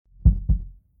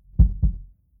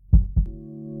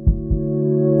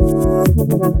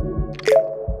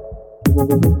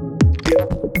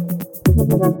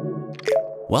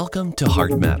Welcome to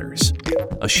Heart Matters,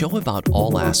 a show about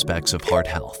all aspects of heart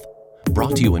health,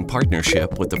 brought to you in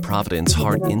partnership with the Providence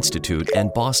Heart Institute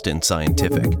and Boston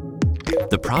Scientific.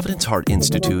 The Providence Heart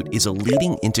Institute is a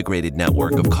leading integrated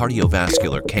network of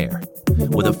cardiovascular care,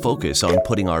 with a focus on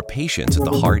putting our patients at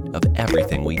the heart of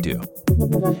everything we do.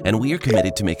 And we are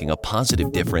committed to making a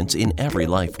positive difference in every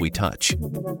life we touch.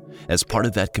 As part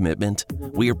of that commitment,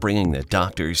 we are bringing the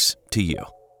doctors to you.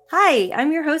 Hi,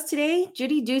 I'm your host today,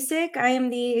 Judy Dusick. I am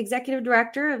the Executive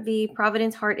Director of the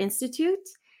Providence Heart Institute.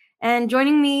 And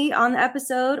joining me on the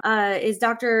episode is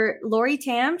Dr. Lori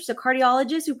Tam. She's a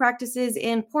cardiologist who practices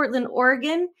in Portland,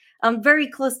 Oregon, very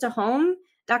close to home.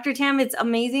 Dr. Tam, it's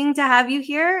amazing to have you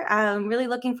here. I'm really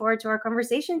looking forward to our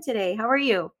conversation today. How are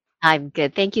you? I'm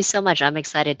good. Thank you so much. I'm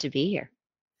excited to be here.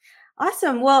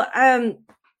 Awesome. Well,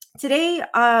 today,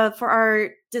 for our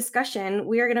discussion,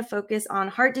 we are going to focus on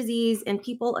heart disease in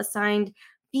people assigned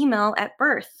female at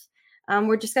birth.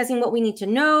 We're discussing what we need to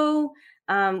know,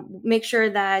 make sure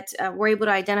that we're able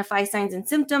to identify signs and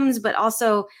symptoms, but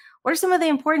also what are some of the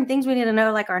important things we need to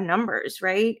know, like our numbers,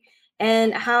 right?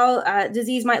 And how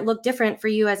disease might look different for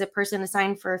you as a person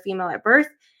assigned for a female at birth,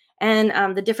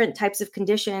 and the different types of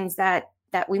conditions that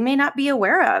we may not be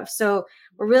aware of. So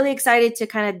we're really excited to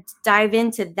kind of dive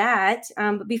into that.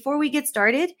 But before we get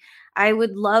started, I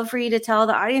would love for you to tell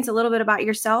the audience a little bit about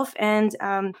yourself and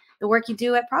the work you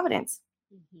do at Providence.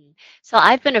 So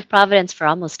I've been with Providence for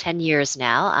almost 10 years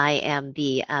now. I am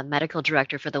the medical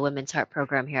director for the Women's Heart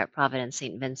Program here at Providence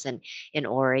St. Vincent in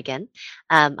Oregon.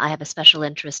 I have a special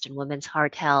interest in women's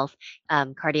heart health,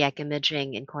 cardiac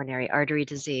imaging, and coronary artery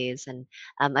disease. And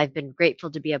I've been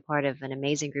grateful to be a part of an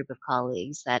amazing group of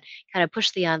colleagues that kind of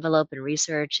push the envelope in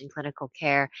research and clinical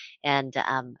care, and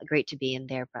great to be in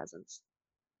their presence.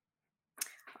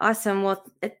 Awesome. Well,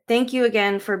 thank you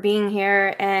again for being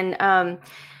here. And,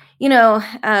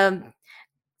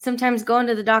 sometimes going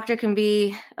to the doctor can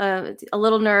be a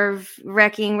little nerve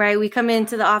wracking, right? We come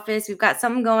into the office, we've got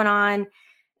something going on,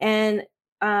 and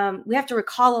we have to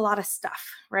recall a lot of stuff,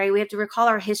 right? We have to recall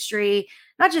our history,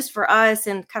 not just for us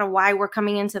and kind of why we're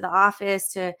coming into the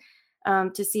office to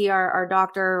see our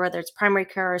doctor, whether it's primary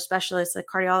care or specialist, a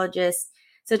cardiologist,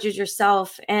 such as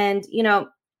yourself. And,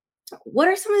 what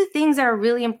are some of the things that are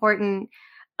really important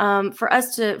for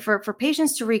us for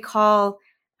patients to recall?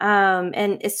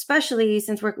 And especially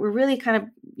since we're really kind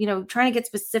of, trying to get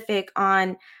specific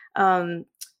on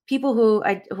people who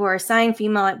are assigned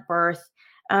female at birth.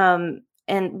 And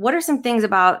what are some things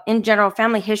about, in general,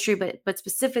 family history, but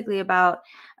specifically about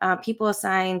people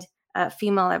assigned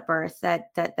female at birth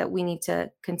that we need to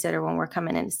consider when we're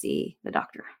coming in to see the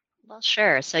doctor? Well,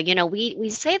 sure. So, we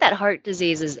say that heart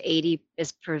disease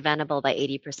is preventable by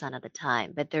 80% of the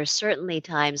time, but there's certainly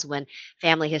times when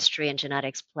family history and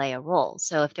genetics play a role.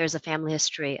 So if there's a family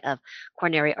history of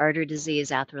coronary artery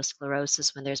disease,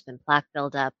 atherosclerosis, when there's been plaque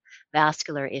buildup,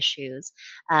 vascular issues,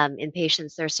 in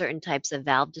patients, there are certain types of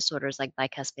valve disorders like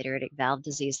bicuspid aortic valve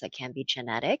disease that can be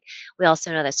genetic. We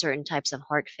also know that certain types of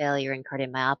heart failure and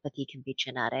cardiomyopathy can be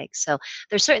genetic. So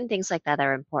there's certain things like that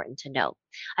are important to know.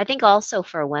 I think also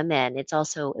for women, it's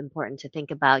also important to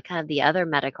think about kind of the other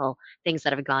medical things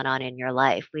that have gone on in your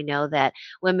life. We know that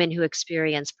women who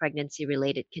experience pregnancy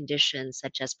related conditions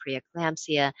such as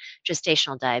preeclampsia,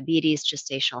 gestational diabetes,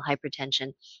 gestational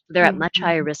hypertension, they're at much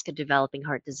higher risk of developing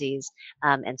heart disease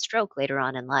and stroke later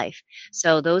on in life.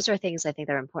 So, those are things I think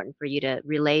that are important for you to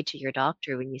relay to your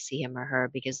doctor when you see him or her,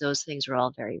 because those things are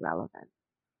all very relevant.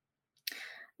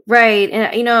 Right.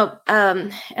 And,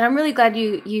 and I'm really glad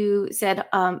you said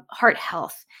heart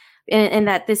health and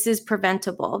that this is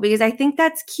preventable, because I think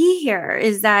that's key here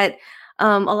is that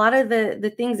a lot of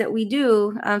the things that we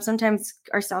do sometimes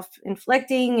are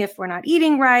self-inflicting if we're not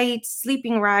eating right,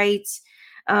 sleeping right,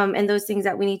 and those things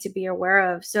that we need to be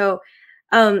aware of. So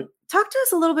talk to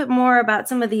us a little bit more about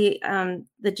some of the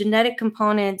genetic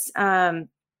components that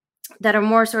are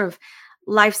more sort of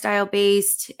lifestyle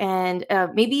based and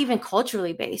maybe even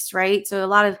culturally based, right?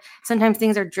 So sometimes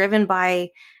things are driven by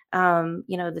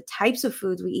the types of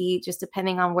foods we eat, just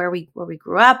depending on where we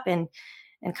grew up and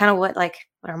kind of what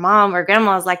our mom or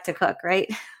grandmas like to cook,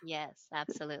 right? Yes,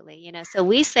 absolutely. So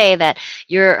we say that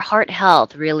your heart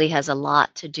health really has a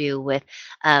lot to do with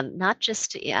not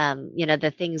just,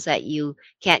 the things that you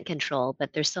can't control,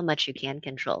 but there's so much you can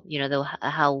control,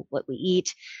 what we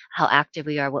eat, how active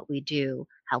we are, what we do,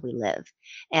 how we live.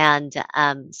 And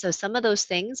so some of those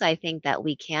things I think that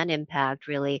we can impact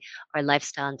really are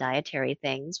lifestyle and dietary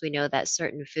things. We know that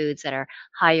certain foods that are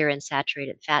higher in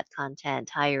saturated fat content,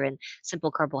 higher in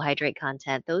simple carbohydrate content,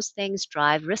 content, those things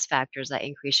drive risk factors that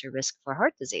increase your risk for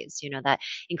heart disease. That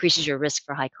increases your risk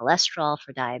for high cholesterol,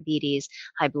 for diabetes,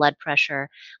 high blood pressure.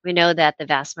 We know that the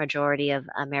vast majority of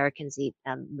Americans eat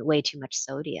way too much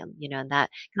sodium, and that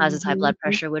causes high blood Mhm.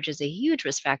 pressure, which is a huge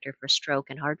risk factor for stroke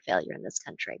and heart failure in this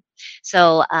country.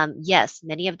 So, yes,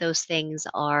 many of those things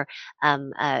are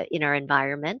in our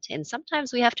environment. And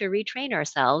sometimes we have to retrain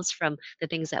ourselves from the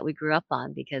things that we grew up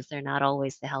on because they're not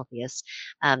always the healthiest,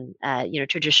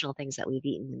 traditional things that we've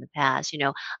eaten in the past.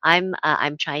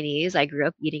 I'm Chinese. I grew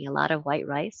up eating a lot of white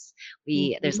rice.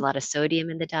 There's a Mhm. lot of sodium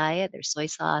in the diet. There's soy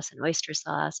sauce and oyster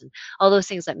sauce and all those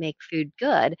things that make food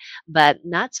good, but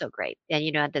not so great.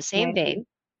 And at the same Right. vein,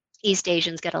 East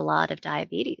Asians get a lot of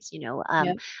diabetes.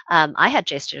 Yep. I had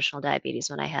gestational diabetes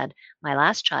when I had my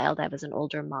last child. I was an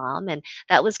older mom, and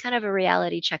that was kind of a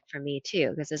reality check for me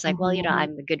too, because it's like, well, Mhm.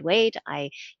 I'm a good weight.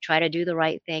 I try to do the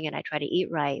right thing, and I try to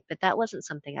eat right, but that wasn't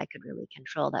something I could really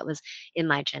control. That was in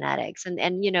my genetics, and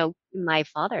my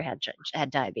father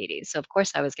had diabetes, so of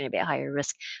course I was going to be at higher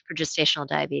risk for gestational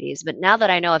diabetes. But now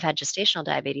that I know I've had gestational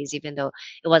diabetes, even though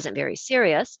it wasn't very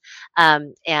serious,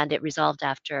 and it resolved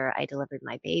after I delivered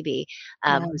my baby,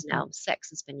 who's Yeah. now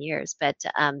 6. It's been years, but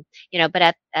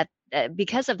at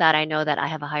because of that, I know that I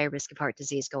have a higher risk of heart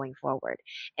disease going forward,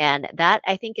 and that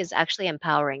I think is actually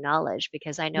empowering knowledge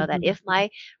because I know that Mhm. if my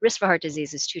risk for heart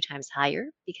disease is 2 times higher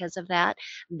because of that,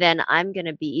 then I'm going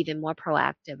to be even more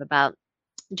proactive about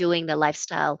doing the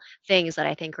lifestyle things that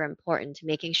I think are important,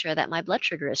 making sure that my blood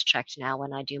sugar is checked now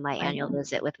when I do my Right. annual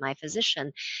visit with my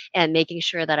physician, and making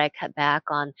sure that I cut back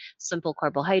on simple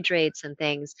carbohydrates and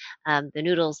things, the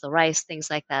noodles, the rice, things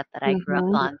like that that I grew up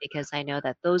Mhm. on, because I know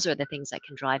that those are the things that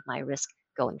can drive my risk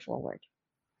going forward.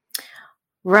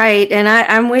 Right, and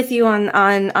I'm with you on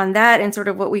that and sort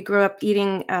of what we grew up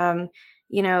eating,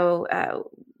 you know,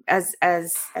 as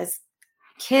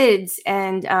kids,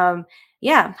 and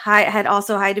yeah, high had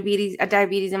also high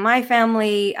diabetes in my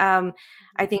family. I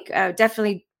Mhm. think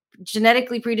definitely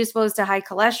genetically predisposed to high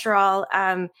cholesterol.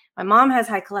 My mom has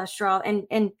high cholesterol,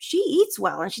 and she eats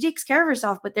well and she takes care of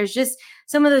herself, but there's just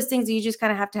some of those things that you just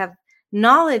kind of have to have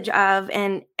knowledge of,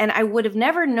 and I would have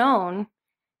never known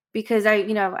because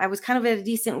I was kind of at a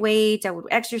decent weight. I would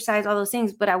exercise, all those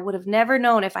things, but I would have never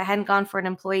known if I hadn't gone for an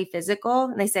employee physical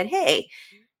and they said, "Hey,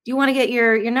 do you want to get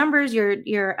your numbers, your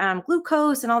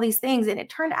glucose and all these things?" And it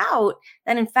turned out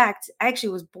that in fact I actually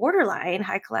was borderline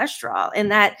high cholesterol,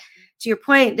 and that, to your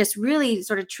point, this really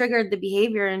sort of triggered the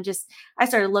behavior, and just I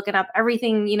started looking up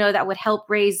everything that would help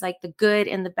raise like the good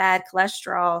and the bad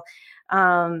cholesterol,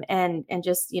 and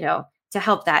just to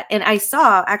help that. And I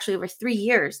saw actually over 3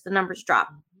 years the numbers drop.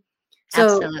 Mhm.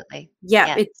 So Absolutely. yeah,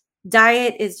 Yes. it's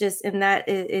diet is just, and that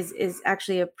is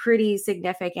actually a pretty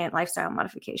significant lifestyle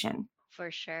modification. For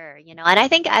sure, and I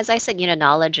think, as I said,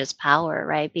 knowledge is power,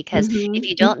 right? Because if Mhm.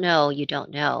 you don't know, you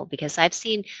don't know. Because I've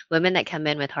seen women that come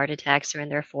in with heart attacks or in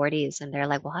their 40s, and they're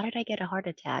like, "Well, how did I get a heart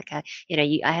attack?" I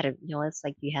had it's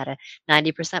like you had a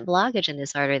 90% blockage in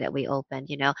this artery that we opened,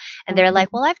 and they're like,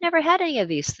 Mhm. "Well, I've never had any of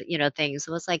these, things."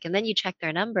 So it's like, and then you check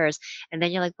their numbers, and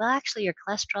then you're like, "Well, actually, your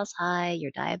cholesterol's high,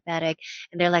 you're diabetic,"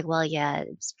 and they're like, "Well, yeah,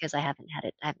 it's because I haven't had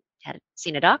it. I haven't had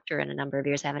seen a doctor in a number of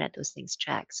years. I haven't had those things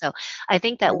checked." So I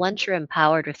think that Right. once you're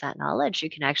empowered with that knowledge, you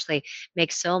can actually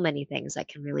make so many things that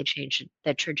can really change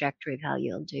the trajectory of how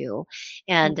you'll do.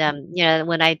 And Mhm.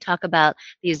 when I talk about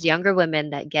these younger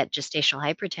women that get gestational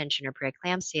hypertension or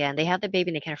preeclampsia, and they have the baby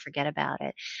and they kind of forget about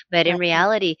it, but in Right.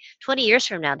 reality, 20 years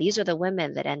from now, these are the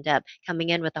women that end up coming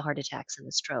in with the heart attacks and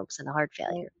the strokes and the heart Right.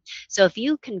 failure. So if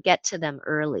you can get to them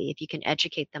early, if you can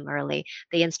educate them early,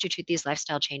 they institute these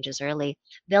lifestyle changes early,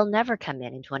 they'll never come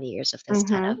in 20 years of this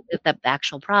kind of Mhm. with the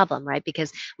actual problem, right?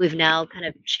 Because we've now kind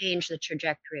of changed the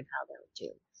trajectory of how they'll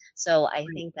do. So I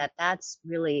Right. think that that's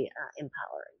really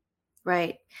empowering.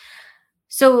 Right.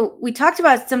 So we talked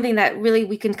about something that really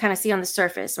we can kind of see on the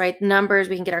surface, right? Numbers,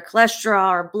 we can get our cholesterol,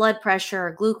 our blood pressure,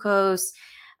 our glucose.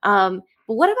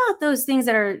 But what about those things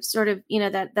that are sort of,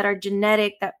 that are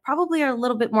genetic, that probably are a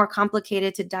little bit more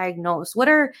complicated to diagnose? What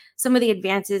are some of the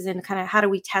advances and kind of how do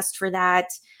we test for that,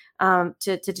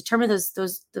 to determine those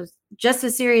just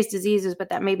as serious diseases, but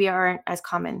that maybe aren't as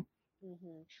common?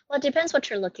 Well, it depends what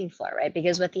you're looking for, right?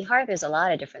 Because with the heart, there's a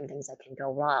lot of different things that can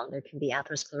go wrong. There can be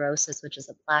atherosclerosis, which is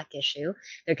a plaque issue.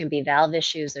 There can be valve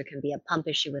issues. There can be a pump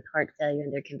issue with heart failure,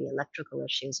 and there can be electrical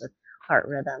issues with heart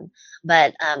rhythm.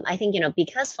 But I think,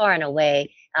 because far and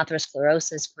away,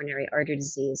 atherosclerosis, coronary artery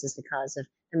disease is the cause of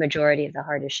the majority of the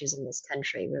heart issues in this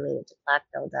country related to plaque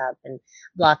buildup and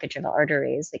blockage of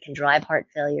arteries that can drive heart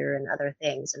failure and other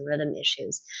things and rhythm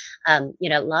issues. A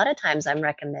lot of times I'm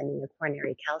recommending a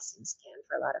coronary calcium scan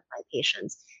for a lot of my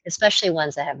patients, especially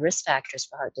ones that have risk factors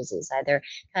for heart disease, either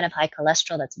kind of high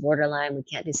cholesterol that's borderline. We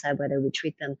can't decide whether we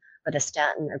treat them with a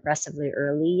statin aggressively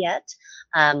early yet,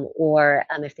 or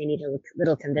if they need a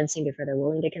little convincing before they're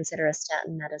willing to consider a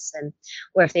statin medicine,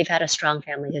 or if they've had a strong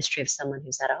family history of someone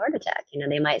who's had a heart attack.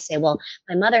 They might say, well,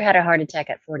 my mother had a heart attack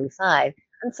at 45.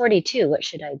 I'm 42. What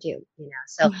should I do?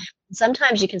 So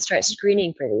sometimes you can start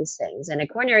screening for these things. And a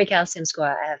coronary calcium score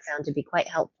I have found to be quite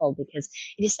helpful because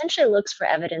it essentially looks for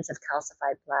evidence of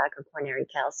calcified plaque or coronary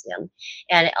calcium.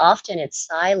 And often it's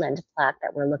silent plaque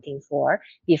that we're looking for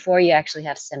before you actually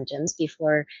have symptoms,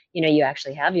 before you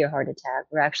actually have your heart attack.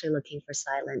 We're actually looking for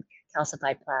silent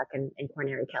calcified plaque and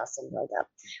coronary calcium buildup.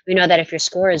 We know that if your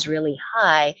score is really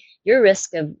high, your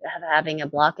risk of having a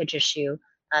blockage issue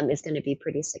is going to be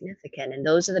pretty significant. And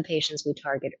those are the patients we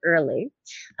target early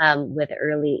with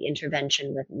early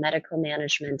intervention with medical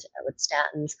management, with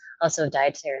statins, also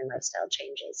dietary and lifestyle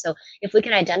changes. So if we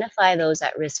can identify those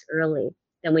at risk early,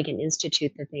 then we can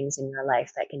institute the things in your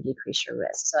life that can decrease your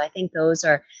risk. So I think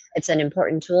it's an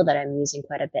important tool that I'm using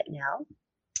quite a bit now.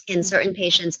 In certain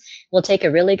patients, we'll take a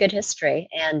really good history,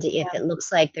 and if it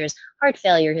looks like there's heart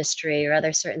failure history or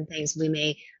other certain things, we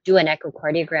may do an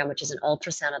echocardiogram, which is an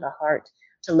ultrasound of the heart,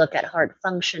 to look at heart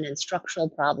function and structural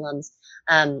problems.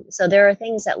 So there are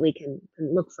things that we can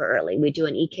look for early. We do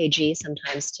an EKG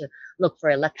sometimes to look for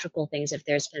electrical things. If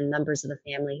there's been members of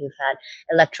the family who've had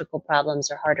electrical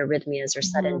problems or heart arrhythmias or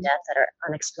sudden death that are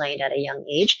unexplained at a young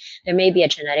age, there may be a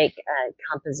genetic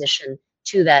composition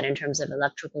to that in terms of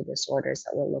electrical disorders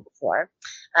that we'll look for.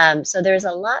 So there's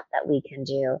a lot that we can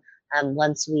do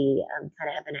once we kind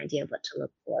of have an idea of what to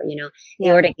look for.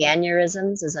 Aortic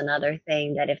aneurysms is another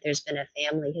thing that if there's been a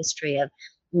family history of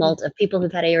people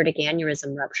who've had aortic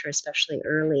aneurysm rupture, especially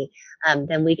early,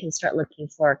 then we can start looking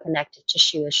for connective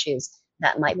tissue issues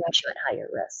that might put you at higher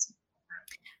risk.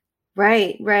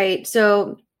 Right.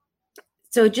 So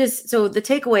the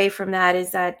takeaway from that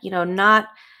is that,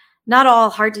 not all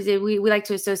heart disease, we like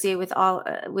to associate with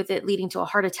it leading to a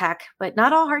heart attack, but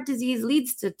not all heart disease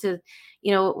leads to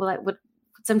what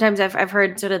sometimes I've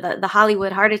heard sort of the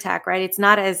Hollywood heart attack, right? It's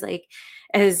not as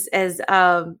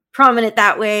prominent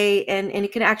that way. And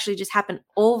it can actually just happen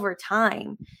over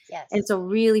time. Yes. And so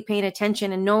really paying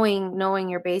attention and knowing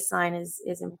your baseline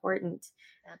is important.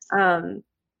 Absolutely.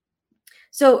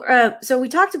 So we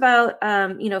talked about,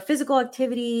 physical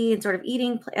activity and sort of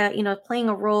eating, playing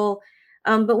a role.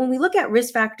 But when we look at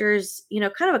risk factors,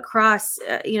 kind of across,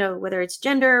 whether it's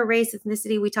gender, race,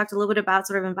 ethnicity, we talked a little bit about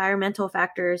sort of environmental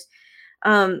factors,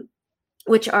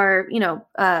 which are,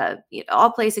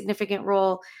 all play a significant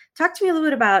role. Talk to me a little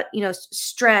bit about,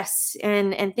 stress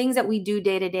and things that we do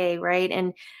day to day, right?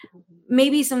 And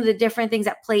maybe some of the different things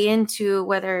that play into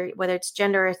whether it's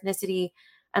gender or ethnicity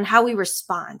and how we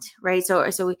respond, right? So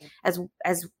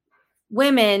as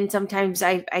women, sometimes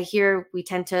I hear we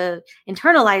tend to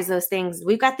internalize those things.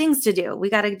 We've got things to do. We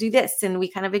got to do this, and we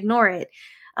kind of ignore it.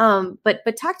 But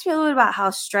talk to me a little bit about how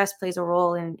stress plays a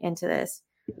role into this.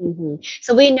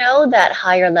 So we know that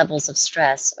higher levels of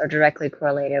stress are directly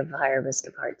correlated with higher risk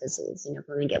of heart disease.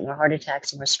 When we get more heart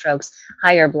attacks, more strokes,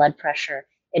 higher blood pressure,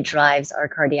 it drives our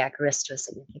cardiac risk to a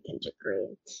significant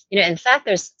degree. In fact,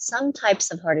 there's some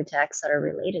types of heart attacks that are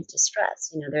related to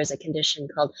stress. There's a condition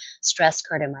called stress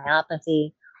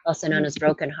cardiomyopathy, also known as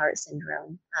broken heart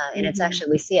syndrome. And it's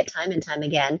actually, we see it time and time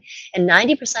again. And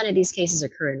 90% of these cases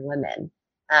occur in women.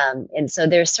 And so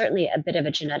there's certainly a bit of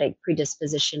a genetic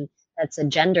predisposition. That's a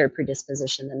gender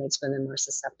predisposition that makes women more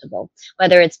susceptible,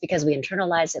 whether it's because we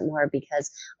internalize it more, because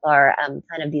our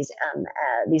kind of these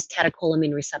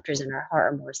catecholamine receptors in our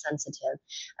heart are more sensitive.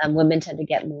 Women tend to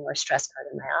get more stress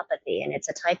cardiomyopathy, and it's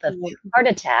a type of heart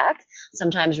attack,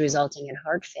 sometimes resulting in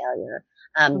heart failure,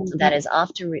 that is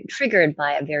often triggered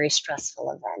by a very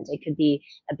stressful event. It could be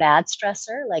a bad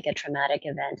stressor, like a traumatic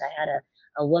event. I had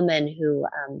a woman who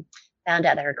found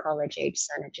out that her college-age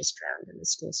son had just drowned in the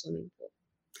school swimming pool.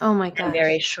 Oh my God. And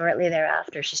very shortly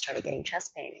thereafter, she started getting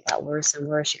chest pain. It got worse and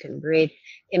worse. She couldn't breathe.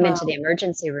 Came into the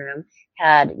emergency room,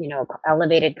 had,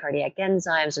 elevated cardiac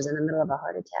enzymes, was in the middle of a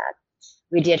heart attack.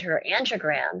 We did her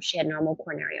angiogram. She had normal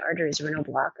coronary arteries. There were no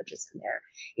blockages in there.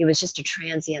 It was just a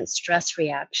transient stress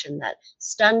reaction that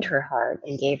stunned her heart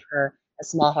and gave her a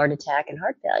small heart attack and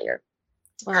heart failure.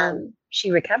 She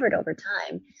recovered over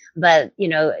time, but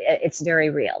it's very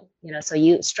real.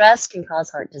 So stress can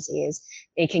cause heart disease.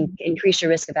 It can increase your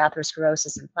risk of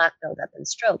atherosclerosis and plaque buildup and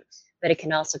stroke. but it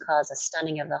can also cause a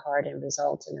stunning of the heart and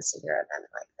result in a severe event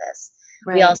like this.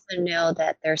 We Right. also know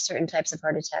that there are certain types of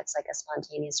heart attacks, like a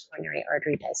spontaneous coronary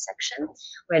artery dissection,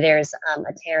 where there's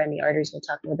a tear in the arteries. We'll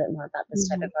talk a little bit more about this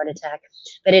type Mhm. of heart attack,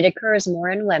 but it occurs more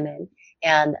in women,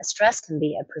 and stress can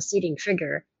be a preceding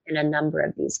trigger in a number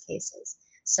of these cases.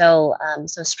 So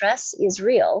stress is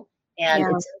real, and Yeah.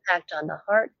 its impact on the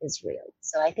heart is real.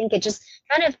 So I think it just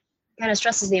kind of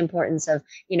stresses the importance of,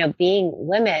 being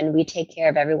women. We take care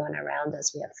of everyone around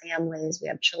us. We have families, we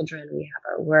have children, we have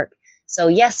our work. So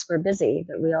yes, we're busy,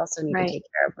 but we also need to Right. take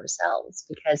care of ourselves,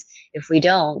 because if we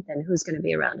don't, then who's going to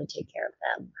be around to take care of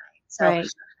them, right? So,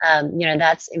 Right.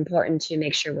 that's important, to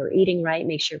make sure we're eating right,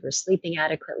 make sure we're sleeping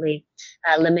adequately,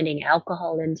 limiting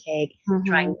alcohol intake,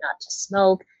 trying Mhm. not to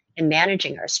smoke, and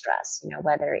managing our stress,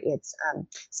 whether it's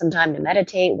some time to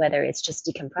meditate, whether it's just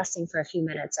decompressing for a few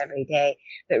minutes every day,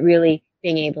 but really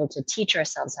being able to teach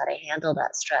ourselves how to handle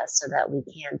that stress so that we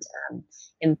can't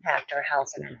impact our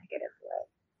health in a negative way.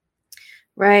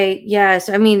 Right. Yeah.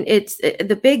 So I mean,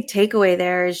 the big takeaway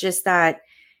there is just that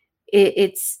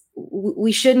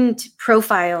we shouldn't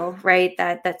profile, right,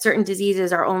 that certain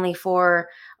diseases are only for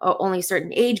only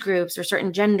certain age groups or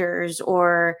certain genders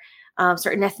or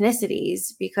certain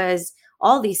ethnicities, because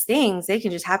all these things, they can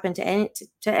just happen to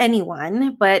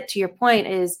anyone. But to your point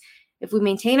is, if we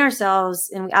maintain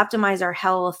ourselves and we optimize our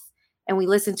health and we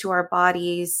listen to our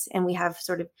bodies and we have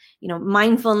sort of,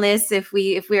 mindfulness, if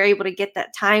we are able to get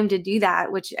that time to do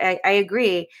that, which I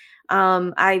agree.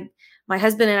 I My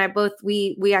husband and I both,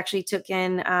 we actually took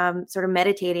in sort of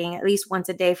meditating at least once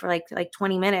a day for like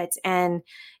 20 minutes, and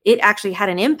it actually had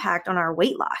an impact on our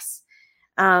weight loss.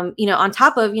 On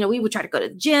top of, we would try to go to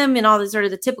the gym and all the sort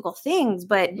of the typical things,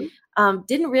 but Mhm,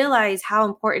 didn't realize how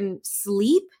important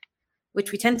sleep,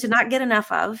 which we mhm. tend to not get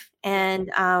enough of,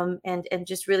 Yeah. and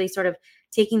just really sort of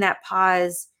taking that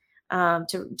pause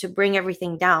to bring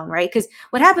everything down, right? Because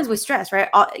what happens with stress, right?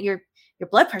 Your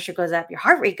blood pressure goes up, your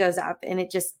heart rate goes up, and it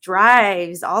just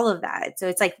drives all of that. So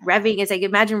it's like revving. It's like,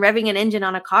 imagine revving an engine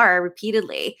on a car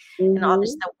repeatedly, and all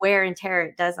just Mhm. the wear and tear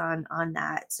it does on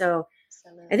that. So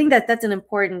I think Absolutely. that that's an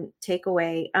important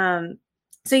takeaway.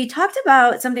 So you talked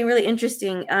about something really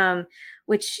interesting,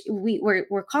 which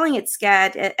we're calling it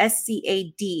SCAD,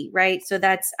 SCAD, right? So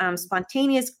that's Mhm.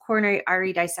 spontaneous coronary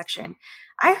artery dissection.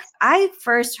 I Yes. I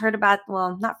first heard about,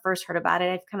 well, not first heard about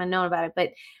it. I've kind of known about it,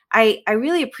 but I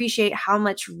really appreciate how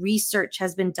much research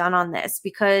has been done on this,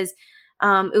 because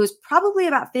it was probably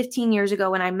about 15 years ago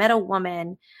when I met a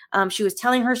woman. She was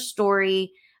telling her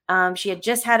story. She had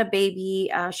just had a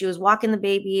baby. She was walking the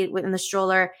baby in the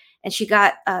stroller, and she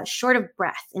got short of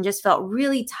breath and just felt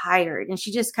really tired. And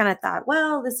she just kind of thought,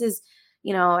 well, this is,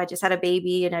 I just had a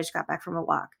baby and I just got back from a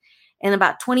walk. And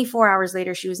about 24 hours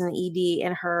later, she was in the ED,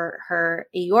 and her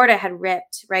aorta had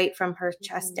ripped right from her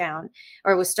chest Mhm. down,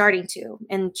 or was starting to.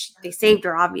 And they Wow. saved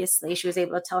her. Obviously, she was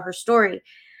able to tell her story.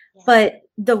 Yeah. But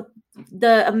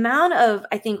the amount of,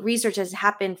 I think, research has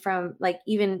happened from, like,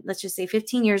 even let's just say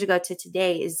 15 years ago to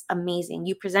today is amazing.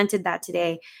 You presented that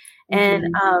today. And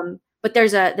Mhm. but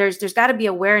there's got to be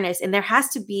awareness, and there has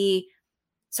to be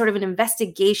sort of an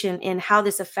investigation in how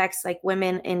this affects like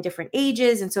women in different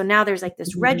ages. And so now there's like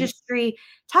this Mhm. registry.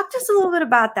 Talk to us a little bit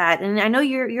about that. And I know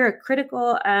you're a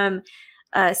critical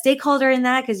stakeholder in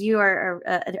that, because you are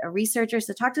a researcher.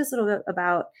 So talk to us a little bit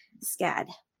about SCAD.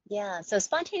 Yeah, so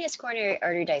spontaneous coronary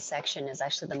artery dissection is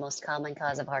actually the most common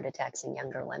cause of heart attacks in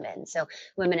younger women. So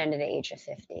women under the age of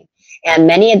 50. And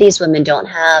many of these women don't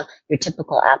have your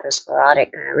typical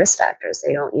atherosclerotic kind of risk factors.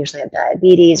 They don't usually have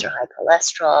diabetes or high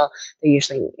cholesterol. They're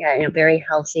usually, very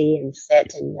healthy and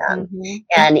fit and young. Mhm.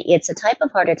 And it's a type of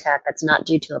heart attack that's not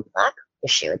due to a plaque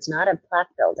issue. It's not a plaque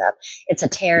buildup. It's a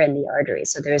tear in the artery.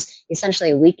 So there's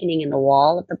essentially a weakening in the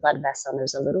wall of the blood vessel, and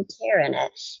there's a little tear in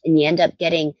it, and you end up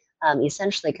getting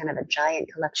essentially kind of a giant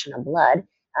collection of blood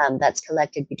that's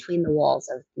collected between the walls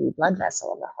of the blood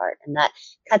vessel of the heart. And that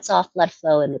cuts off blood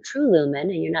flow in the true lumen,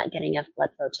 and you're not getting enough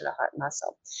blood flow to the heart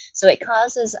muscle. So it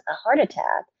causes a heart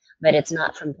attack, but it's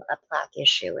not from a plaque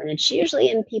issue. And it's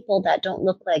usually in people that don't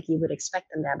look like you would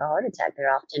expect them to have a heart attack.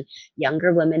 They're often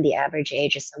younger women. The average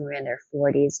age is somewhere in their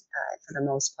 40s for the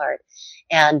most part.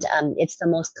 And it's the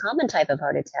most common type of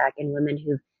heart attack in women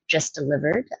who've just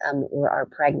delivered or are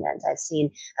pregnant. I've seen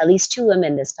at least two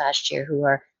women this past year who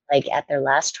are like at their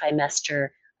last trimester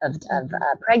of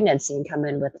Mhm. pregnancy and come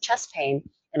in with chest pain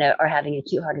and are having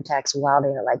acute heart attacks while they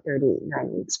are like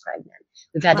 39 weeks pregnant.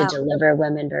 We've had to Wow. deliver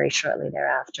women very shortly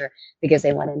thereafter because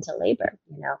they went into labor.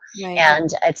 Right.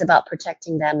 And it's about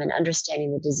protecting them and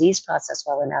understanding the disease process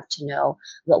well enough to know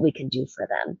what we can do for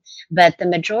them. But the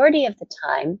majority of the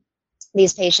time,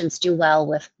 these patients do well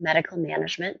with medical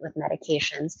management, with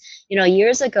medications.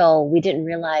 Years ago, we didn't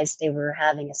realize they were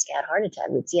having a SCAD heart attack.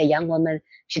 We'd see a young woman,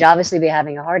 she'd obviously be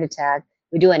having a heart attack.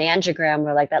 We do an angiogram,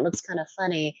 we're like, that looks kind of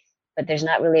funny, but there's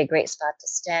not really a great spot to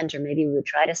stent, or maybe we would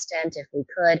try to stent if we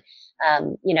could,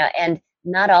 and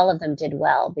not all of them did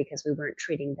well because we weren't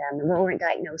treating them and we weren't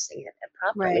diagnosing it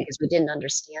properly Right. because we didn't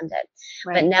understand it.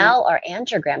 But Right. now our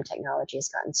angiogram technology has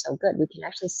gotten so good, we can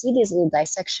actually see these little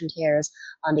dissection hairs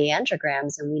on the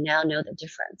angiograms, and we now know the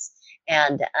difference.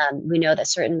 And we know that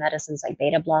certain medicines like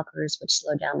beta blockers, which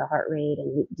slow down the heart rate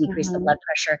and decrease the Mhm. blood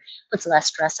pressure, puts less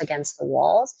stress against the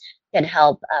walls, can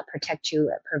help protect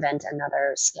you, prevent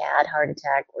another SCAD heart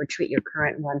attack, or treat your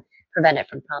current one, prevent it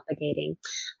from propagating.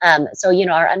 So,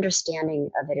 our understanding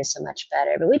of it is so much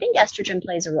better. But we think estrogen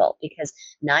plays a role because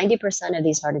 90% of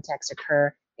these heart attacks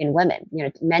occur in women.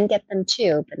 Men get them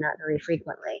too, but not very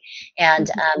frequently. And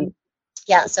Interesting.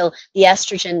 yeah, so the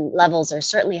estrogen levels are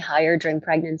certainly higher during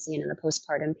pregnancy and in the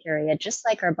postpartum period, just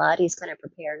like our bodies kind of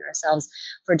preparing ourselves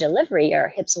for delivery. Our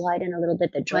hips widen a little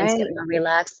bit, the joints get Right. more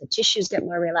relaxed, the tissues get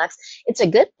more relaxed. It's a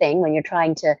good thing when you're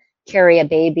trying to carry a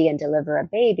baby and deliver a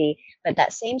baby, but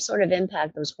that same sort of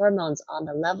impact, those hormones on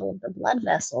the level of the blood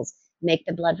vessels, make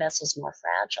the blood vessels more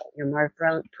fragile. You're more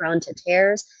prone to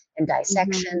tears and Mhm.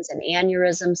 dissections and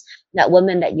aneurysms. That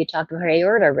woman that you talked about, her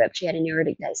aorta ripped, she had an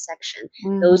aortic dissection.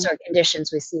 Those Mhm. are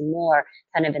conditions we see more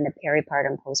kind of in the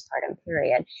peripartum, postpartum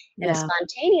period. And a Yeah.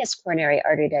 spontaneous coronary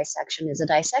artery dissection is a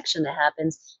dissection that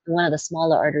happens in one of the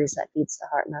smaller arteries that feeds the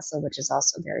heart muscle, which is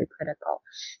also very critical.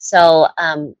 So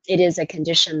it is a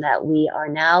condition that we are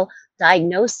now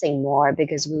diagnosing more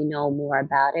because we know more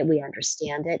about it, we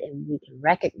understand it, and we can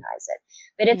recognize it.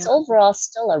 But it's Yeah. overall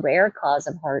still a rare cause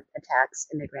of heart attacks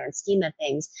in the grand scheme of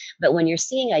things. But when you're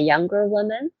seeing a younger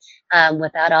woman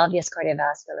without obvious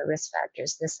cardiovascular risk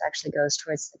factors, this actually goes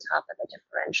towards the top of the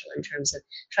differential in terms of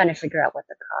trying to figure out what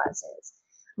the cause is.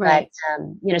 But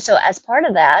Right. so as part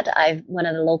of that, I'm one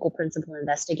of the local principal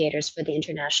investigators for the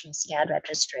International SCAD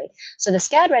Registry. So the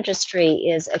SCAD Registry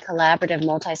is a collaborative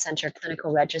multi-center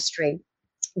clinical registry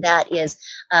that is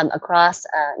across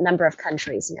a number of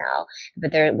countries now.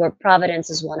 But Providence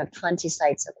is one of 20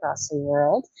 sites across the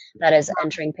world that is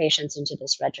entering patients into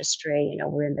this registry.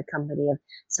 We're in the company of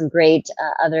some great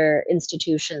other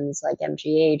institutions like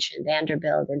MGH and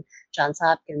Vanderbilt and Johns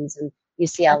Hopkins and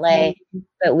That's UCLA. amazing.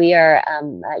 But we are,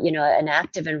 an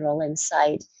active enrolling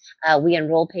site. We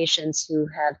enroll patients who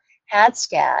have had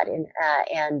SCAD,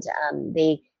 and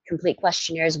they complete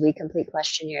questionnaires. We complete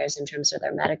questionnaires in terms of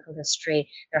their medical history,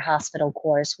 their hospital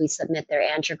course. We submit their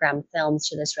angiogram films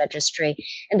to this registry.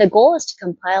 And the goal is to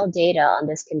compile data on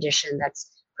this condition that's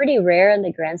pretty rare in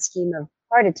the grand scheme of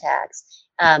heart attacks,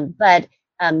 but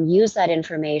use that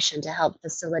information to help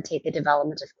facilitate the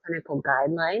development of clinical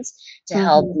guidelines, to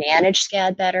help Mhm. manage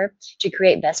SCAD better, to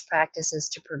create best practices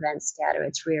to prevent SCAD or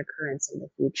its reoccurrence in the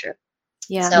future.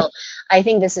 Yeah. So I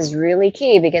think this is really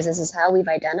key because this is how we've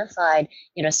identified,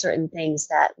 certain things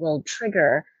that will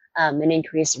trigger an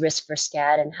increased risk for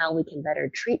SCAD and how we can better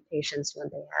treat patients when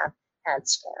they have had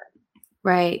SCAD.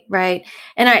 Right, right.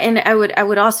 And I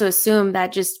would also assume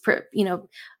that just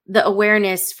the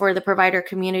awareness for the provider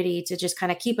community to just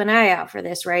kind of keep an eye out for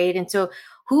this, right? And so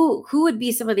who would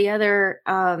be some of the other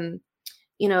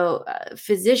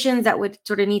physicians that would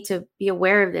sort of need to be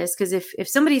aware of this? Because if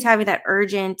somebody's having that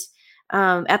urgent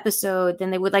episode,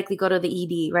 then they would likely go to the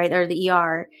ED, right, or the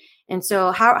ER. And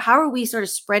so how are we sort of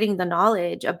spreading the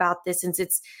knowledge about this,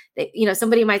 since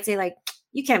somebody might say like,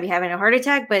 you can't be having a heart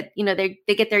attack, but they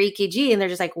get their EKG and they're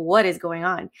just like, what is going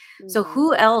on? So Mhm.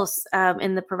 who else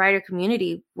in the provider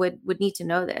community would need to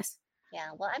know this? Yeah,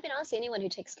 well, I mean, honestly, anyone who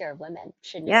takes care of women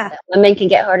should know Yeah. that women can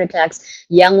get heart attacks.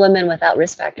 Young women without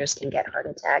risk factors can get heart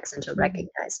attacks, and to Mhm.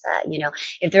 recognize that,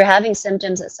 if they're having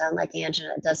symptoms that sound like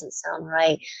angina, it doesn't sound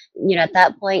right, at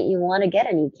that point, you want to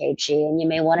get an EKG, and you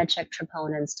may want to check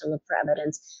troponins to look for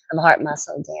evidence of heart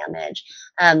muscle damage.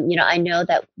 I know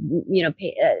that,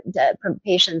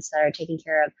 patients that are taken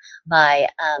care of by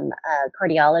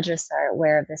cardiologists are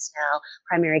aware of this now.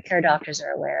 Primary care doctors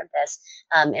are aware of this.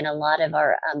 And a lot of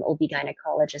our OB gynecologists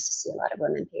who see a lot of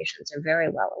women patients are very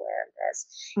well aware of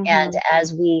this. And Mhm.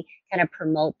 as we kind of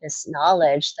promote this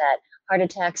knowledge that heart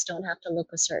attacks don't have to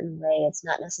look a certain way, it's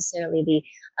not necessarily the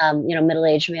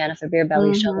middle-aged man with a beer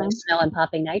belly shoveling Mhm. snow and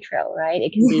popping nitro, right?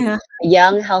 It can be Yeah. a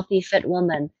young, healthy, fit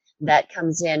woman that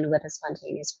comes in with a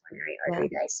spontaneous coronary Yeah. artery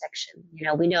dissection.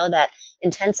 We know that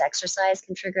intense exercise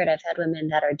can trigger it. I've had women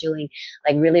that are doing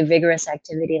like really vigorous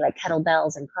activity like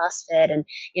kettlebells and CrossFit,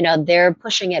 and they're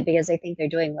pushing it because they think they're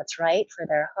doing what's right for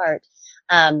their heart.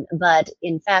 But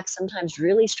in fact, sometimes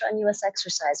really strenuous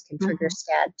exercise can trigger Mhm.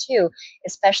 SCAD too,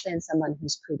 especially in someone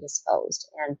who's predisposed.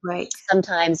 And Right.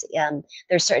 sometimes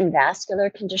there's certain vascular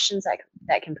conditions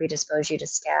that can predispose you to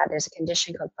SCAD. There's a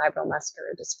condition called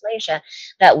fibromuscular dysplasia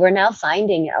that we're now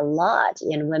finding a lot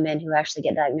in women who actually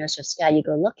get diagnosed with SCAD. You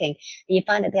go looking, and you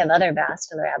find that they have other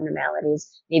vascular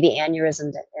abnormalities, maybe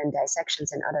aneurysms and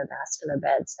dissections in other vascular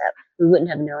beds that we wouldn't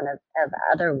have known of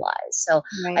otherwise. So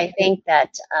Right. I think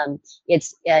that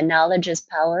it's knowledge is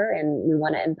power, and we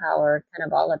want to empower kind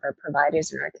of all of our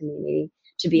providers in our community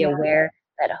to be Yeah. aware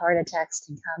that heart attacks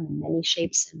can come in many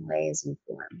shapes and ways and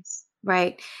forms.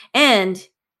 Right. And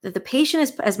that the patient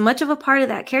is as much of a part of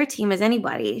that care team as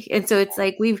anybody. And so it's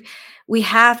like we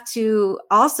have to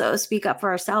also speak up for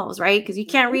ourselves, right? Because you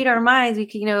can't read our minds. We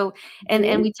can, and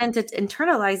Mhm. we tend to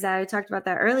internalize that. I talked about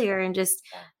that earlier, and just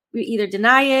Yeah. we either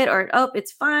deny it or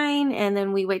it's fine, and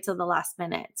then we wait till the last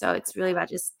minute. So it's really about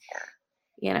just,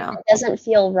 If it doesn't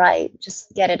feel right,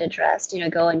 just get it addressed.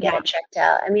 Go and get yeah, it checked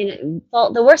out. I mean,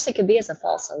 the worst it could be is a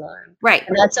false alarm, right.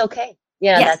 and that's okay.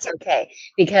 Yeah, Yes. that's okay,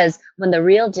 because when the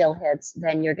real deal hits,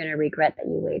 then you're going to regret that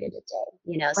you waited a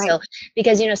day. Right. So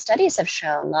because studies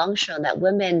have long shown that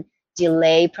women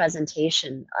delay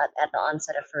presentation at the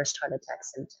onset of first heart attack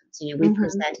symptoms. We Hmm.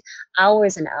 present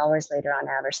hours and hours later on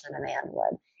average than a man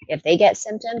would. If they get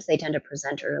symptoms, they tend to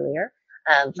present earlier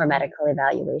for medical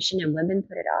evaluation, and women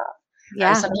put it off.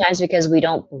 Yeah. Sometimes because we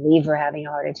don't believe we're having a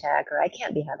heart attack, or I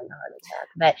can't be having a heart attack.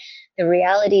 But the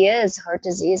reality is, heart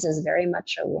disease is very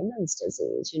much a woman's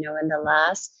disease. In the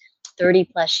last 30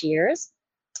 plus years,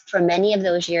 for many of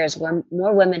those years,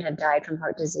 more women have died from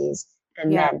heart disease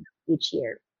than Yeah. men each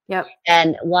year. Yep.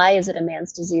 And why is it a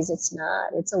man's disease? It's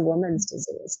not. It's a woman's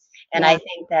disease. And Yeah. I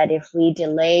think that if we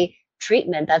delay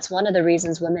treatment, that's one of the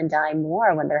reasons women die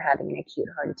more when they're having an acute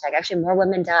heart attack. Actually, more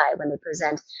women die when they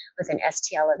present with an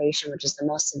ST elevation, which is the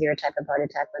most severe type of heart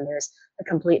attack, when there's a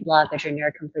complete blockage or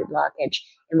near complete blockage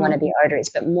in one of Mhm. the arteries.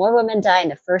 But more women die in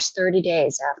the first 30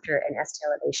 days after an ST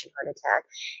elevation heart attack.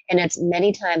 And it's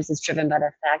many times it's driven by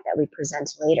the fact that we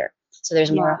present later. So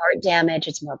there's more Yeah. heart damage,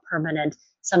 it's more permanent.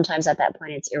 Sometimes at that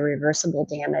point, it's irreversible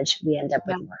damage. We end up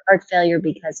with Yeah. more heart failure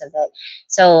because of it.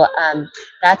 So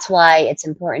that's why it's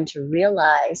important to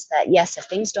realize that, yes, if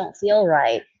things don't feel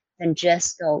right, then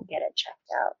just go get it checked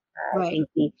out. I Right. think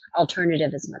the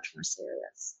alternative is much more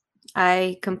serious.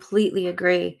 I completely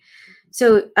agree.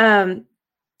 So,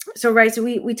 right. So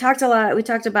we talked a lot. We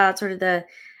talked about sort of the,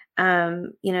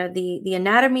 the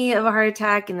anatomy of a heart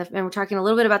attack, and we're talking a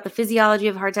little bit about the physiology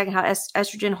of a heart attack and how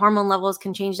estrogen hormone levels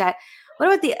can change that. What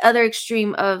about the other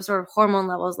extreme of sort of hormone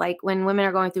levels, like when women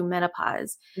are going through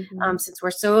menopause? Mhm. Since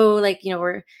we're so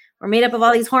we're made up of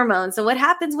all these hormones. So what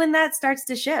happens when that starts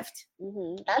to shift?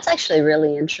 That's actually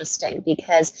really interesting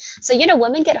because, so,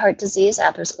 women get heart disease,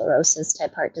 atherosclerosis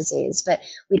type heart disease, but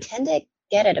we tend to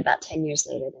get it about 10 years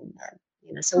later than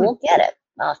men. So Hmm. we'll get it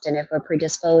often if we're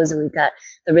predisposed and we've got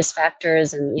the risk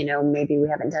factors, and, maybe we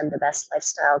haven't done the best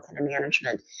lifestyle kind of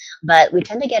management. But we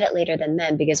tend to get it later than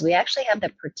men because we actually have the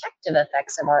protective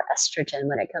effects of our estrogen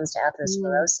when it comes to Mm.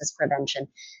 atherosclerosis prevention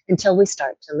until we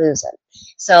start to lose it.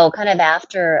 So, kind of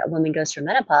after a woman goes through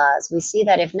menopause, we see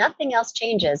that if nothing else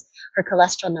changes, her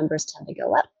cholesterol numbers tend to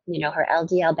go up. Her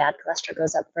LDL, bad cholesterol,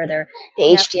 goes up further. The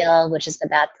Yep. HDL, which is the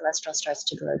bad cholesterol, starts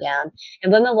to go down.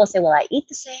 And women will say, well, I eat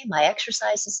the same, I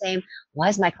exercise the same. Why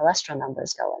is my cholesterol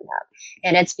numbers going up?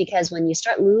 And it's because when you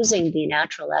start losing the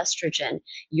natural estrogen,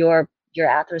 your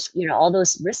all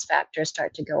those risk factors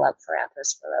start to go up for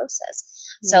atherosclerosis.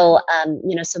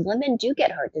 Yeah. So women do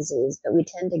get heart disease, but we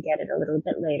tend to get it a little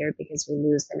bit later because we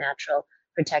lose the natural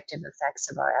protective effects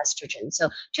of our estrogen. So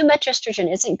too much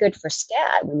estrogen isn't good for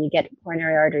SCAD when you get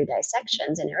coronary artery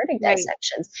dissections and aortic Right.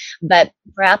 dissections. But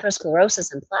for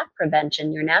atherosclerosis and plaque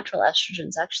prevention, your natural estrogen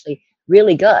is actually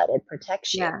really good. It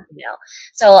protects you. Yeah.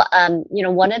 So,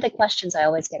 one of the questions I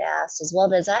always get asked is, well,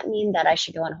 does that mean that I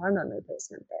should go on hormone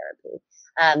replacement therapy?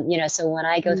 So when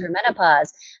I go Mm. through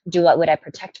menopause, would I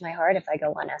protect my heart if I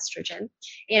go on estrogen?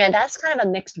 That's kind of a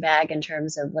mixed bag in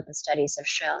terms of what the studies have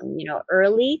shown.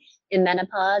 Early in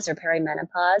menopause or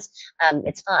perimenopause,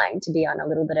 it's fine to be on a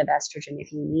little bit of estrogen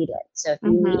if you need it. So if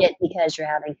you need Mhm. it because you're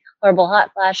having horrible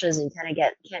hot flashes and kind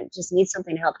of can't just need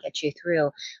something to help get you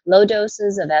through, low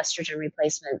doses of estrogen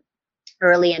replacement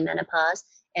early in menopause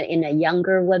and in a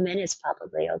younger woman is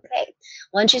probably okay.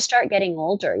 Once you start getting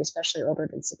older, especially older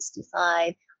than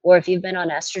 65, or if you've been on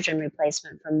estrogen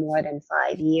replacement for more than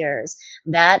 5 years,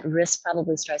 that risk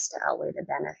probably starts to outweigh the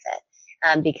benefit.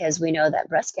 Because we know that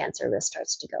breast cancer risk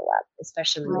starts to go up,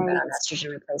 especially when you've been on Right. estrogen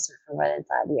replacement for more than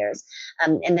 5 years.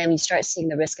 And then you start seeing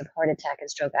the risk of heart attack and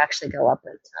stroke actually go up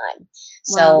with time.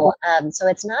 Wow. So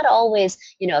it's not always,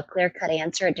 a clear-cut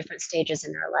answer. At different stages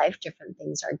in our life, different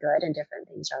things are good and different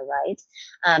things are right.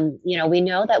 We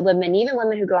know that women, even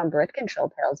women who go on birth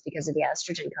control pills because of the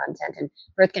estrogen content in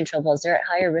birth control pills, they're at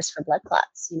higher risk for blood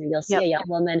clots. You'll see Yep. a young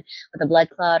woman with a blood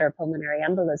clot or pulmonary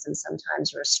embolism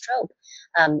sometimes, or a stroke,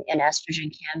 and estrogen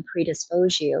can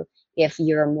predispose you if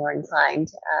you're more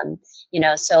inclined.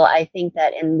 So I think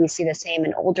that, and we see the same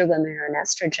in older women who are on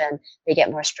estrogen, they get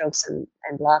more strokes and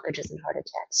blockages and heart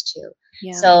attacks too.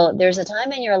 Yeah. So there's a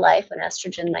time in your life when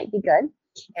estrogen might be good,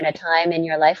 and a time in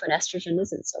your life when estrogen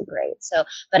isn't so great. So,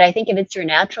 but I think if it's your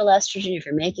natural estrogen, if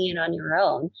you're making it on your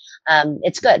own,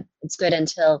 it's good. It's good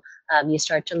until you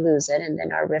start to lose it, and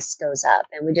then our risk goes up.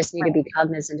 And we just need to Right. be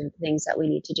cognizant of the things that we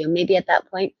need to do. Maybe at that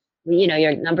point,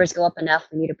 your numbers go up enough,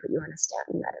 we need to put you on a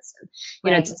statin medicine. It's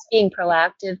Right. just being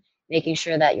proactive, making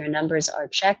sure that your numbers are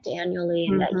checked annually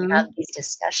and that you have Hmm. these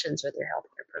discussions with your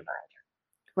healthcare provider.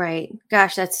 Right.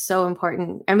 Gosh, that's so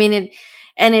important. I mean,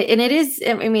 and it is.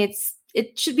 I mean,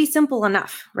 it should be simple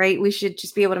enough, right? We should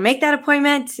just be able to make that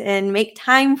appointment and make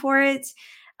time for it,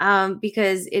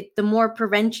 because the more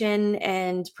prevention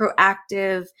and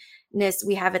proactiveness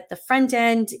we have at the front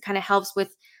end, it kind of helps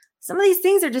with some of these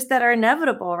things are just that are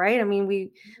inevitable, right? I mean,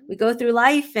 we go through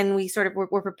life and we sort of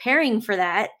we're preparing for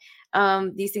that.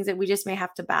 These things that we just may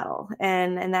have to battle,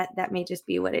 and that may just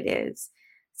be what it is.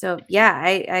 So yeah,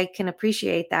 I can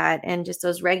appreciate that, and just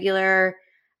those regular,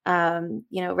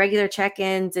 regular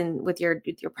check-ins and with your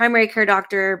primary care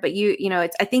doctor. But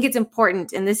I think it's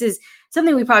important, and this is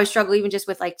something we probably struggle even just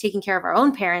with like taking care of our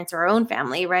own parents or our own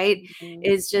family, right? Mhm.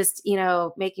 Is just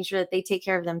making sure that they take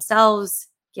care of themselves,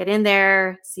 get in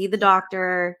there, see the Yeah.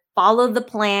 doctor, follow the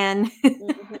plan.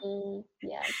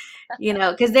 Yes.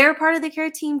 Because they're part of the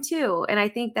care team too. And I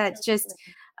think that's just,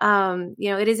 Absolutely.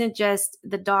 it isn't just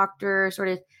the doctor sort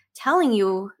of telling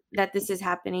you that this is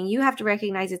happening. You have to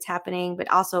recognize it's happening, but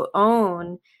also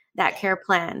own that Yes. care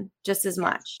plan just as Yes.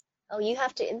 much. Oh, you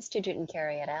have to institute and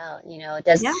carry it out. It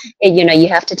does, Yeah. you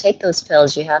have to take those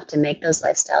pills, you have to make those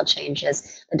lifestyle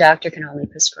changes. The doctor can only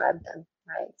prescribe them,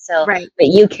 right? So, Right. but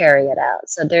you carry it out.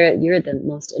 So you're the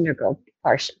most integral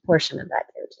portion of that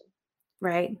care team.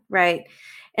 Right. Right.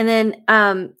 And then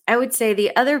I would say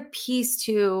the other piece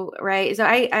too, right? So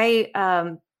I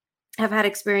have had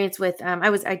experience with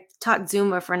I taught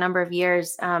Zumba for a number of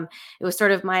years. It was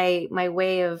sort of my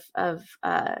way of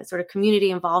sort of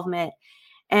community involvement.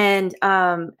 And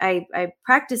I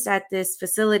practiced at this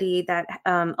facility that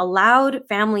allowed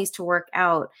families to work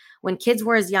out when kids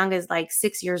were as young as like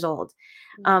 6 years old.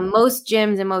 Mhm. Most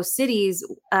gyms in most cities,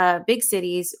 big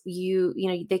cities,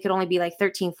 they could only be like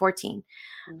 13, 14.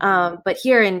 Mhm. But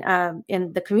here in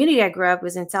the community I grew up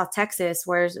was in South Texas,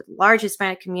 where there's a large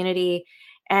Hispanic community,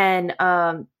 and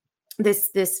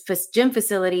this gym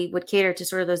facility would cater to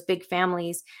sort of those big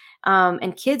families,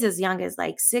 and kids as young as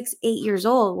like 6, 8 years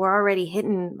old were already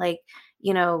hitting like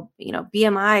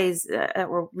BMIs that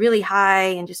were really high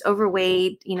and just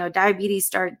overweight. Diabetes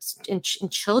starts in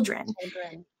children.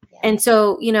 Children. And Yes.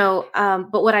 so,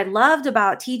 but what I loved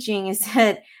about teaching is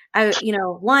that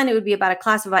one, it would be about a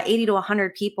class of about 80 to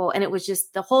 100 people, and it was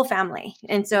just the whole family.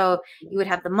 And so you would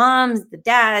have the moms, the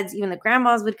dads, even the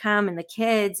grandmas would come, and the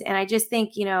kids. And I just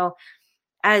think,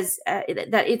 as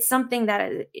that it's something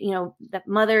that that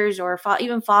mothers or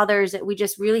even fathers, that we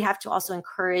just really have to also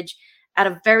encourage at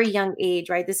a very young age,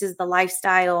 right? This is the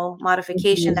lifestyle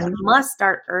modification that Mhm. must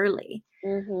start early,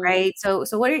 Mhm. right? So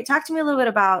talk to me a little bit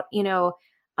about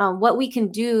what we can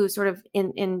do sort of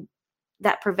in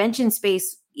that prevention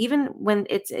space, even when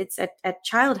it's at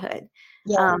childhood,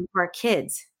 Yeah. for our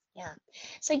kids. Yeah.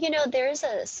 So, there's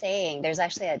a saying, there's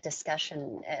actually a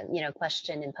discussion,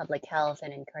 question in public health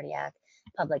and in cardiac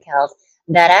public health,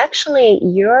 that actually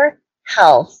your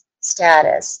health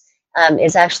status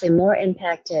is actually more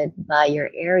impacted by your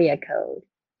area code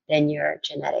than your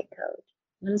genetic code.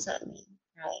 What does that mean?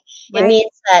 Right. It Right.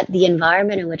 means that the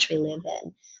environment in which we live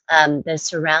in, the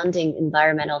surrounding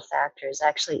environmental factors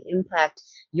actually impact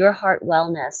your heart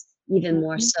wellness even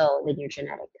more Mhm. so than your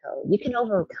genetic code. You can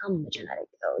overcome the genetic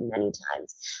code many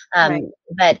times, Right.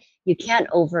 but you can't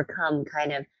overcome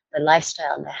kind of the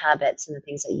lifestyle and the habits and the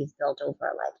things that you've built over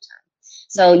a lifetime.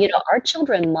 So, Right. our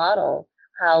children model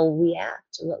how we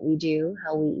act, what we do,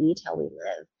 how we eat, how we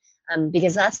live,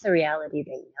 because that's the reality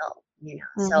they know.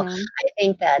 So Mhm. I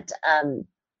think that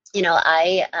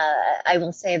I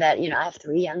will say that, I have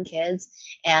 3 young kids,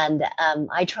 and,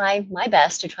 I try my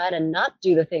best to try to not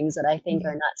do the things that I think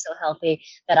are Mhm. not so healthy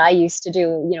that I used to do,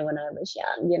 when I was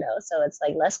young, so it's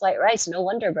like less white rice, no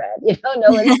Wonder Bread,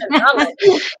 no instant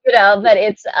ramen, but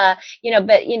it's,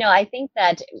 I think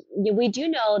that we do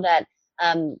know that,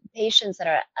 patients that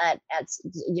are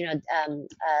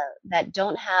that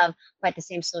don't have quite the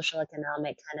same social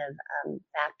economic kind of,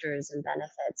 factors and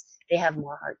benefits, they have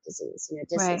more heart disease.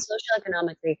 Right.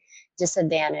 Socioeconomically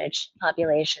disadvantaged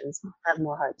populations have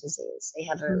more heart disease. They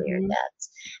have earlier Mhm. deaths,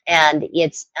 and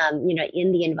it's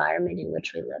in the environment in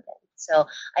which we live in. So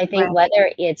I think Right.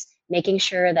 whether it's making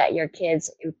sure that your kids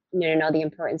know the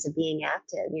importance of being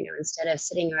active, instead of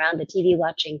sitting around the TV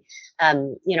watching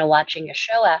a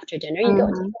show after dinner, you go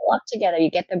and take Mhm. a walk together. You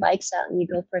get their bikes out and you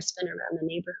go for a spin around the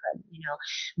neighborhood.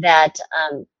 That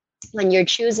when you're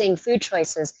choosing food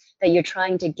choices, that you're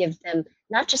trying to give them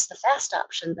not just the fast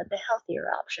option, but the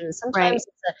healthier option. And sometimes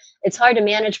Right. it's hard to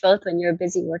manage both when you're a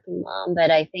busy working mom.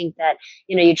 But I think that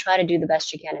you try to do the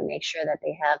best you can and make sure that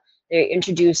they're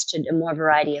introduced to a more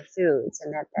variety of foods,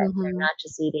 and that they're Mhm. not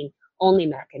just eating only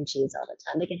mac and cheese all the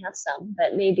time. They can have some,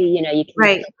 but maybe you can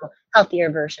Right. pick a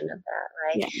healthier version of that,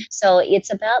 right? Yeah. So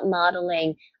it's about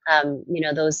modeling,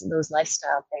 those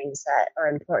lifestyle things that are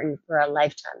important for a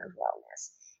lifetime of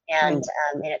wellness. Right.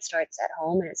 And it starts at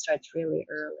home, and it starts really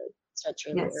early. Starts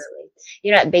really Yes.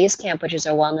 early. At Base Camp, which is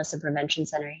our wellness and prevention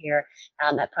center here,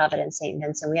 at Providence St.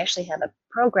 Vincent, we actually have a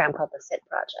program called the Fit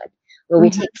Project, where we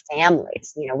Mhm. take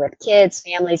families, with kids,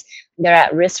 families, they're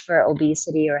at risk for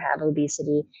obesity or have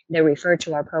obesity. They're referred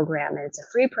to our program, and it's a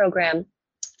free program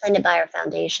funded by our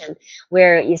foundation,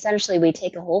 where essentially we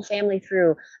take a whole family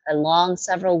through a long,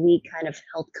 several week kind of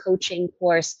health coaching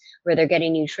course, where they're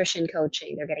getting nutrition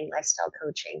coaching, they're getting lifestyle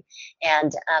coaching,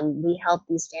 and we help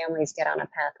these families get on a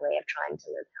pathway of trying to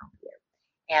live healthier.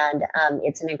 And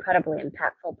it's an incredibly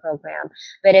impactful program,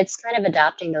 but it's kind of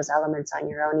adopting those elements on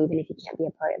your own, even if you can't be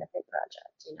a part of the Fit Project,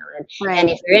 And Right.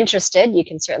 if you're interested, you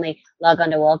can certainly log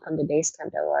on to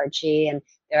welcometoBasecamp.org, and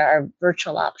there are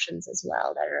virtual options as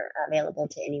well that are available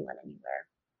to anyone, anywhere.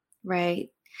 Right.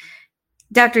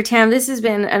 Dr. Tam, this has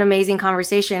been an amazing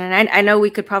conversation. And I know we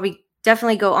could probably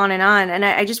definitely go on and on. And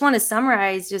I just want to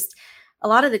summarize just a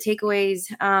lot of the takeaways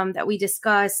that we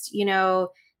discussed, the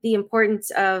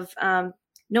importance of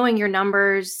knowing your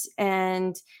numbers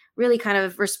and really kind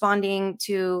of responding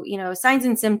to, signs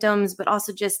and symptoms, but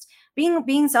also just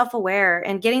being self-aware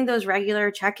and getting those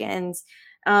regular check-ins.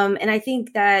 And I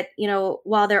think that,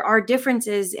 while there are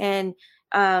differences in,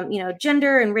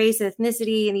 gender and race,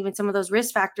 ethnicity, and even some of those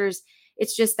risk factors,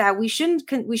 it's just that we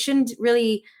shouldn't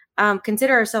really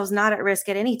consider ourselves not at risk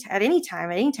at any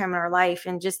time in our life,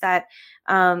 and just that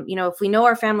if we know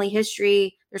our family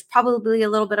history, there's probably a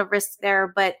little bit of risk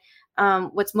there. But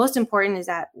what's most important is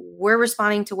that we're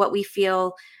responding to what we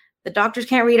feel. The doctors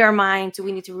can't read our mind, so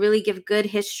we need to really give good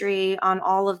history on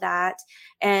all of that,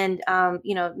 and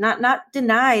not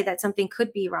deny that something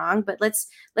could be wrong, but let's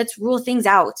rule things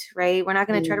out, right? We're not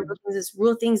going to try to Mm,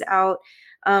 rule things out.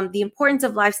 The importance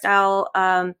of lifestyle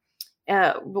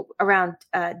around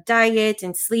diet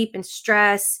and sleep and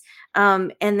stress,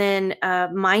 and then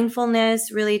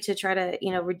mindfulness, really to try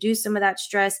to reduce some of that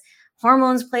stress.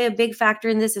 Hormones play a big factor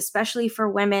in this, especially for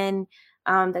women.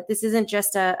 That this isn't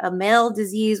just a male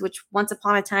disease, which once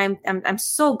upon a time, I'm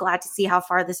so glad to see how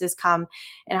far this has come,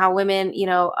 and how women,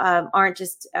 aren't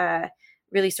just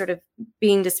really sort of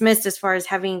being dismissed as far as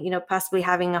having, possibly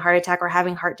having a heart attack or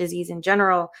having heart disease in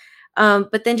general.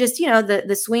 But then just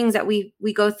the swings that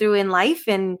we go through in life,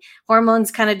 and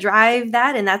hormones kind of drive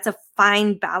that, and that's a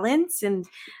fine balance. And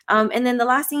then the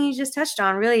last thing you just touched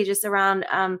on, really just around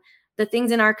the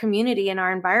things in our community and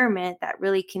our environment that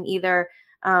really can either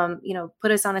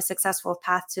put us on a successful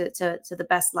path to the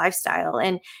best lifestyle.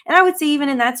 And I would say, even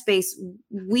in that space,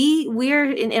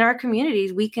 we're in our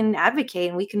communities, we can advocate,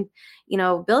 and we can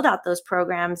build out those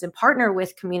programs and partner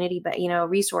with community, but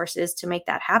resources to make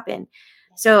that happen.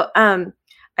 So, I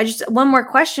just one more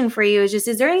question for you is just: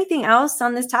 is there anything else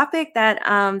on this topic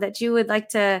that you would like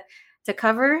to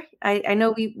cover? I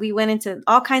know we went into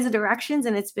all kinds of directions,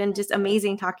 and it's been just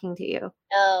amazing talking to you.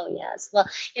 Oh, yes. Well,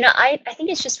 I think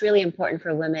it's just really important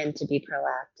for women to be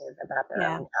proactive about their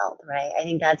Yeah. own health, right? I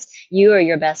think that's you are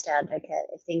your best advocate.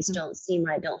 If things Mm. don't seem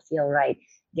right, don't feel right,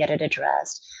 get it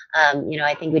addressed.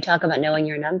 I think we talk about knowing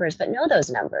your numbers, but know those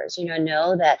numbers.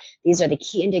 Know that these are the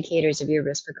key indicators of your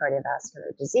risk for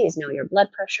cardiovascular disease. Know your blood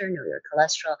pressure, know your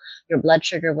cholesterol, your blood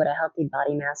sugar, what a healthy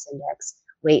body mass index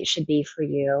weight should be for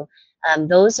you.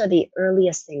 Those are the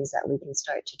earliest things that we can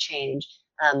start to change.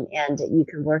 And you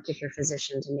can work with your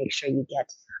physician to make sure you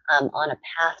get on a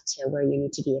path to where you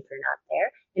need to be if you're not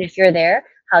there. And if you're there,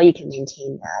 how you can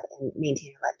maintain that and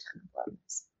maintain a lifetime of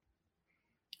wellness.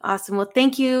 Awesome. Well,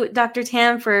 thank you, Dr.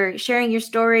 Tam, for sharing your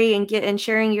story and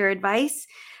sharing your advice.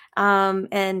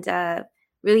 And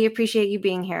really appreciate you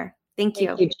being here. Thank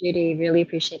you. Thank you, Judy. Really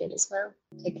appreciate it as well.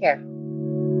 Take care.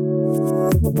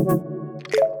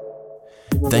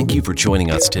 Thank you for joining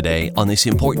us today on this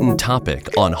important topic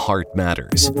on Heart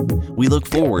Matters. We look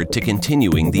forward to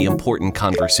continuing the important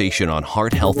conversation on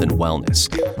heart health and wellness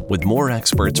with more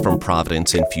experts from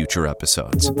Providence in future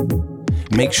episodes.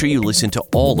 Make sure you listen to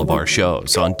all of our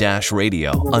shows on Dash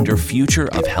Radio under Future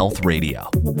of Health Radio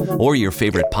or your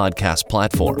favorite podcast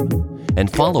platform,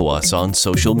 and follow us on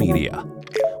social media.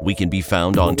 We can be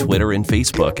found on Twitter and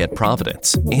Facebook at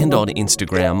Providence and on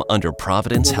Instagram under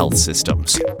Providence Health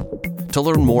Systems. To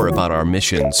learn more about our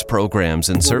missions, programs,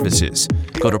 and services,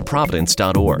 go to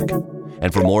providence.org.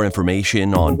 And for more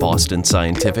information on Boston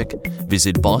Scientific,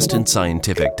 visit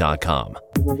bostonscientific.com.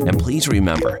 And please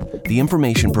remember, the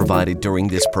information provided during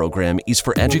this program is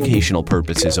for educational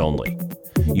purposes only.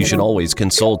 You should always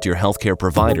consult your healthcare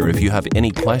provider if you have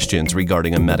any questions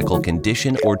regarding a medical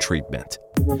condition or treatment.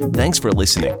 Thanks for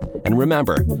listening, and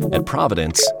remember, at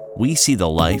Providence, we see the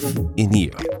life in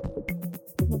you.